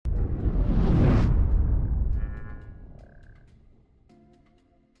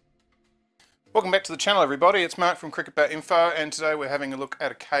Welcome back to the channel, everybody. It's Mark from CricketBatInfo, and today we're having a look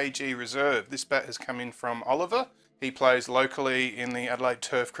at a KG Reserve. This bat has come in from Oliver. He plays locally in the Adelaide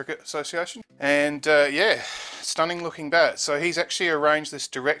Turf Cricket Association. And yeah, stunning looking bat. So he's actually arranged this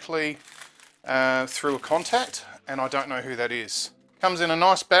directly through a contact, and I don't know who that is. Comes in a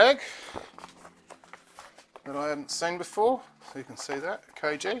nice bag that I hadn't seen before. So you can see that,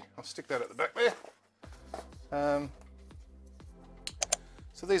 KG. I'll stick that at the back there.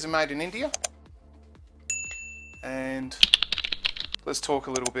 So these are made in India. And let's talk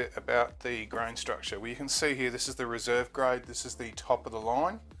a little bit about the grain structure. Well, you can see here, this is the reserve grade, this is the top of the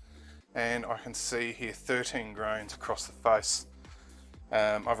line, and I can see here 13 grains across the face.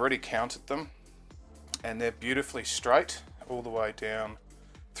 I've already counted them, and they're beautifully straight all the way down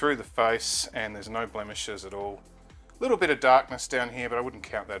through the face, and there's no blemishes at all. A little bit of darkness down here, but I wouldn't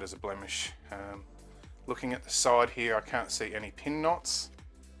count that as a blemish. Looking at the side here, I can't see any pin knots,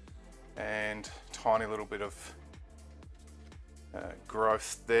 and tiny little bit of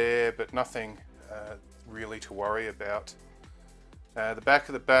growth there, but nothing really to worry about. The back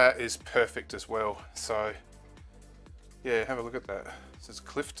of the bat is perfect as well, so yeah, have a look at that. This is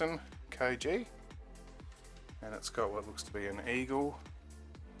Clifton KG, and it's got what looks to be an eagle,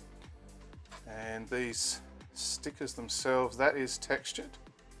 and these stickers themselves, that is textured.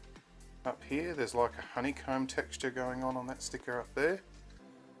 Up here there's like a honeycomb texture going on that sticker up there,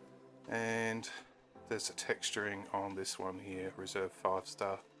 and there's a texturing on this one here, Reserve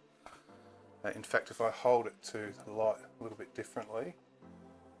 5-star. In fact, if I hold it to the light a little bit differently,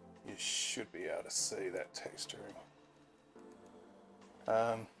 you should be able to see that texturing.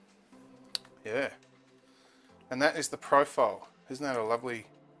 Yeah, and that is the profile. Isn't that a lovely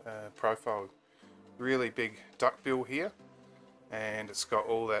profile? Really big duckbill here, and it's got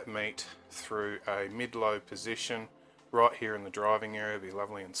all that meat through a mid-low position right here in the driving area. It'll be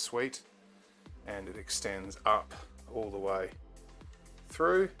lovely and sweet. And it extends up all the way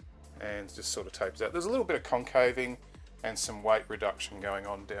through and just sort of tapers out. There's a little bit of concaving and some weight reduction going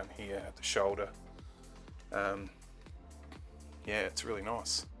on down here at the shoulder. Yeah, it's really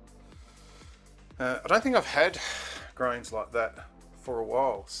nice. I don't think I've had grains like that for a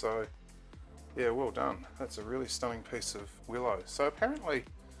while, so yeah, well done. That's a really stunning piece of willow. So apparently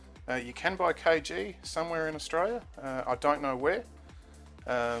you can buy KG somewhere in Australia. I don't know where.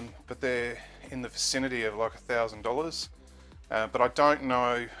 But they're in the vicinity of like $1,000, but I don't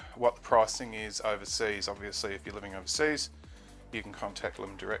know what the pricing is overseas. Obviously, if you're living overseas, you can contact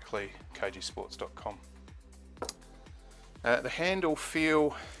them directly, kgsports.com. The handle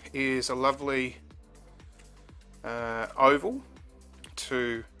feel is a lovely oval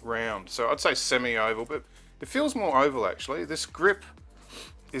to round, so I'd say semi-oval, but it feels more oval actually. This grip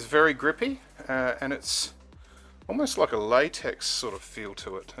is very grippy, and it's almost like a latex sort of feel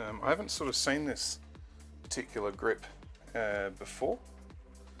to it. I haven't sort of seen this particular grip before.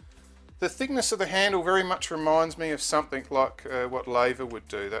 The thickness of the handle very much reminds me of something like what laver would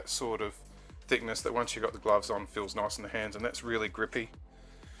do, that sort of thickness that once you've got the gloves on feels nice in the hands, and that's really grippy.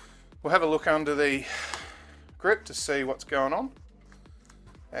 We'll have a look under the grip to see what's going on,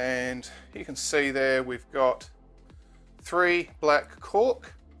 and you can see there we've got 3 black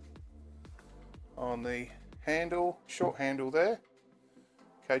cork on the handle, short handle there,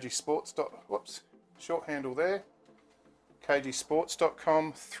 short handle there,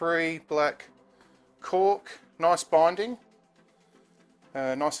 kgsports.com, 3 black cork, nice binding,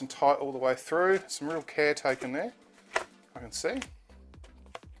 nice and tight all the way through, some real care taken there, I can see,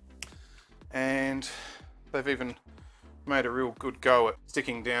 and they've even made a real good go at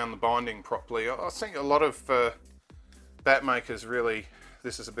sticking down the binding properly. I think a lot of bat makers really,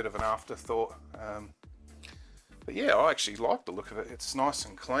 this is a bit of an afterthought. But yeah, I actually like the look of it. It's nice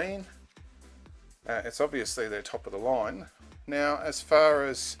and clean. It's obviously their top of the line. Now, as far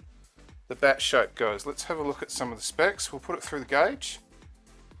as the bat shape goes, let's have a look at some of the specs. We'll put it through the gauge.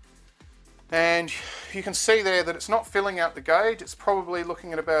 And you can see there that it's not filling out the gauge. It's probably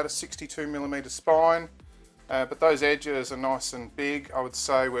looking at about a 62mm spine. But those edges are nice and big. I would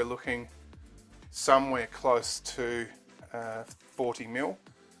say we're looking somewhere close to 40mm.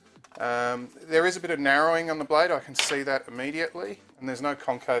 There is a bit of narrowing on the blade, I can see that immediately, and there's no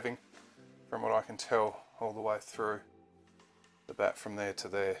concaving from what I can tell all the way through the bat from there to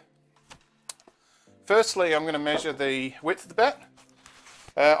there. Firstly, I'm going to measure the width of the bat.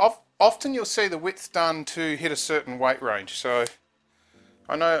 Often you'll see the width done to hit a certain weight range, so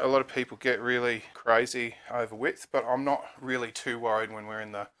I know a lot of people get really crazy over width, but I'm not really too worried when we're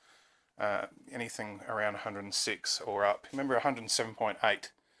in the anything around 106 or up. Remember, 107.8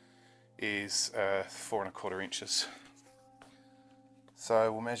 is 4¼ inches.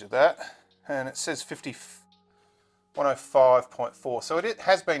 So we'll measure that. and it says 105.4, so it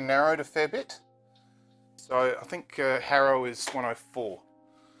has been narrowed a fair bit. So I think Harrow is 104.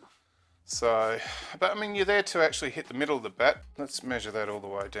 So, but I mean, you're there to actually hit the middle of the bat. Let's measure that all the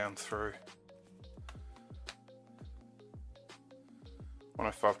way down through.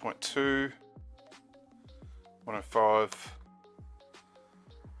 105.2, 105,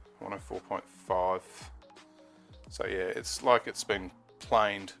 104.5. So yeah, it's like it's been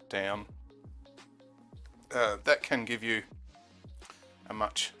planed down. That can give you a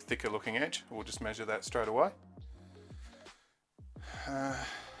much thicker looking edge. We'll just measure that straight away.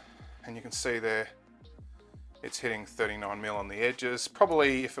 And you can see there it's hitting 39mm on the edges.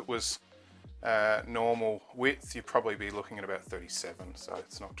 Probably if it was normal width, you'd probably be looking at about 37, so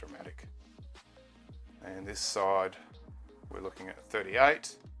it's not dramatic. And this side we're looking at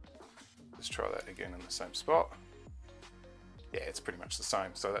 38. Let's try that again in the same spot. Yeah, it's pretty much the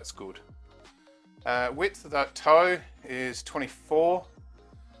same, so that's good. Width of that toe is 24,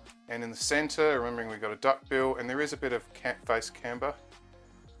 and in the center, remembering we've got a duckbill, and there is a bit of face camber,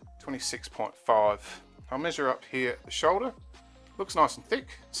 26.5. I'll measure up here at the shoulder. Looks nice and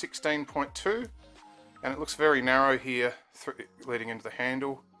thick, 16.2, and it looks very narrow here leading into the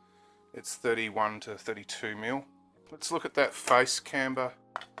handle. It's 31 to 32mm. Let's look at that face camber,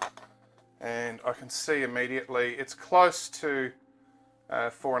 and I can see immediately it's close to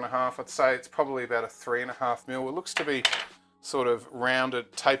 4.5. I'd say it's probably about a 3.5mm. It looks to be sort of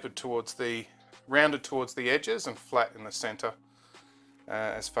rounded, tapered towards the edges and flat in the center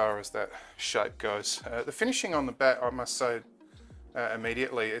as far as that shape goes. The finishing on the bat, I must say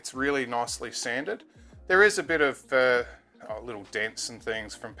immediately, it's really nicely sanded. There is a bit of little dents and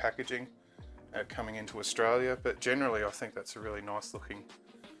things from packaging coming into Australia, but generally I think that's a really nice looking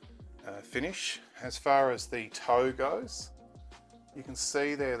finish. As far as the toe goes, you can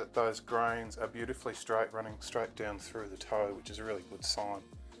see there that those grains are beautifully straight, running straight down through the toe, which is a really good sign.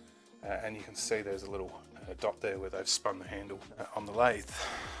 And you can see there's a little dot there where they've spun the handle on the lathe.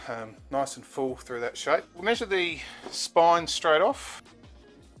 Nice and full through that shape. We'll measure the spine straight off,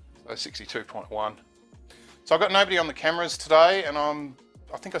 so 62.1. So I've got nobody on the cameras today, and I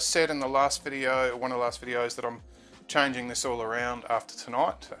think I said in the last video, one of the last videos, that I'm changing this all around after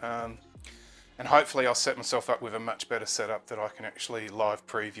tonight. And hopefully I'll set myself up with a much better setup that I can actually live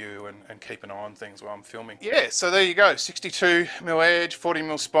preview and keep an eye on things while I'm filming. Yeah, so there you go, 62mm edge,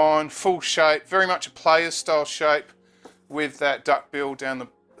 40mm spine, full shape, very much a player's style shape with that duckbill down the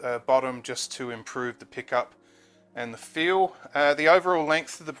bottom just to improve the pickup and the feel. The overall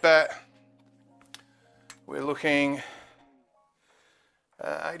length of the bat, we're looking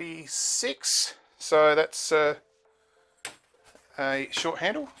 86, so that's a short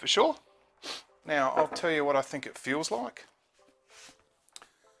handle for sure. Now, I'll tell you what I think it feels like.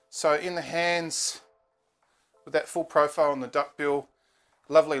 So in the hands, with that full profile on the duckbill,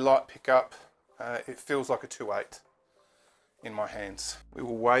 lovely light pickup, it feels like a 2/8 in my hands. We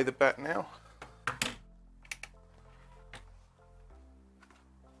will weigh the bat now.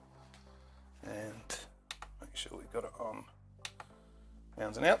 And make sure we've got it on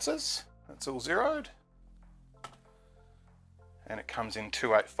pounds and ounces. That's all zeroed. And it comes in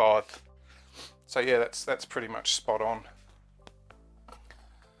 285. So yeah, that's pretty much spot on.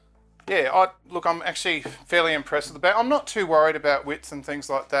 Yeah, look, I'm actually fairly impressed with the bat. I'm not too worried about width and things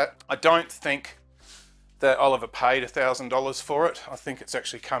like that. I don't think that I'll ever paid $1,000 for it. I think it's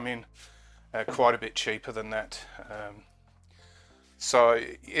actually come in quite a bit cheaper than that. So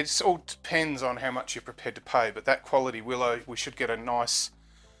it all depends on how much you're prepared to pay, but that quality willow, we should get a nice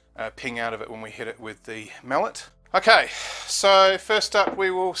ping out of it when we hit it with the mallet. Okay, so first up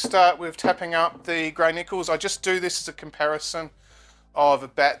we will start with tapping up the grey nickels. I just do this as a comparison of a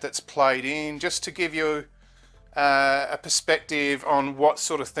bat that's played in, just to give you a perspective on what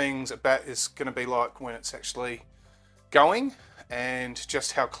sort of things a bat is going to be like when it's actually going, and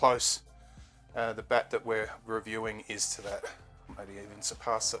just how close the bat that we're reviewing is to that. Maybe even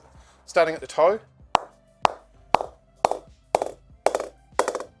surpass it. Starting at the toe.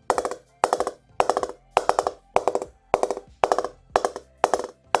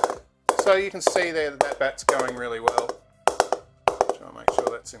 So you can see there that that bat's going really well. Try and make sure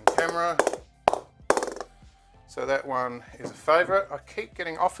that's in camera. So that one is a favourite. I keep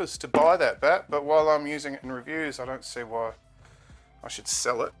getting offers to buy that bat, but while I'm using it in reviews, I don't see why I should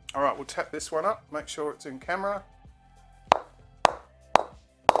sell it. All right, we'll tap this one up, make sure it's in camera.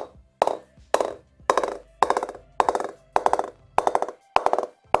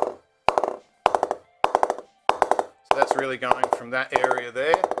 So that's really going from that area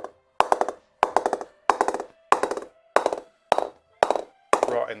there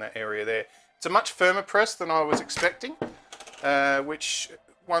in that area there. It's a much firmer press than I was expecting, which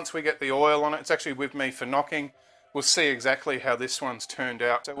once we get the oil on it, it's actually with me for knocking. We'll see exactly how this one's turned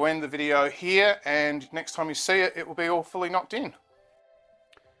out. So we'll end the video here, and next time you see it, it will be all fully knocked in.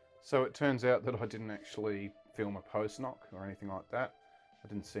 So it turns out that I didn't actually film a post knock or anything like that. I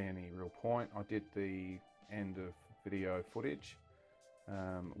didn't see any real point. I did the end of video footage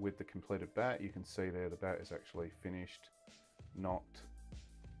with the completed bat. You can see there the bat is actually finished, knocked.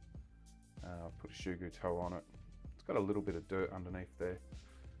 I've put a shugu toe on it. It's got a little bit of dirt underneath there,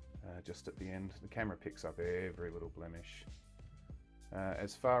 just at the end. The camera picks up every little blemish.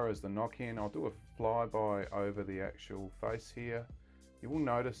 As far as the knock-in, I'll do a flyby over the actual face here. You will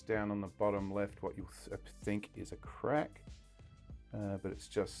notice down on the bottom left what you'll think is a crack, but it's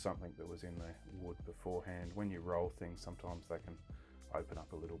just something that was in the wood beforehand. When you roll things, sometimes they can open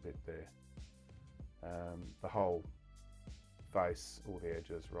up a little bit there. The whole face, all the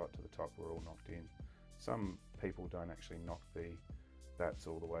edges right to the top were all knocked in. Some people don't actually knock the bats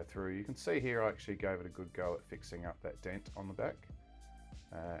all the way through. You can see here I actually gave it a good go at fixing up that dent on the back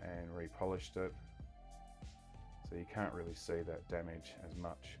and repolished it. So you can't really see that damage as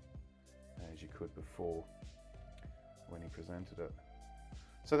much as you could before when he presented it.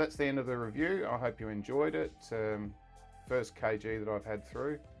 So that's the end of the review. I hope you enjoyed it. First KG that I've had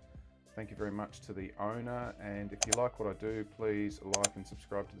through. Thank you very much to the owner, and if you like what I do, please like and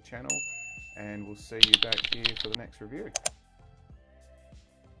subscribe to the channel, and we'll see you back here for the next review.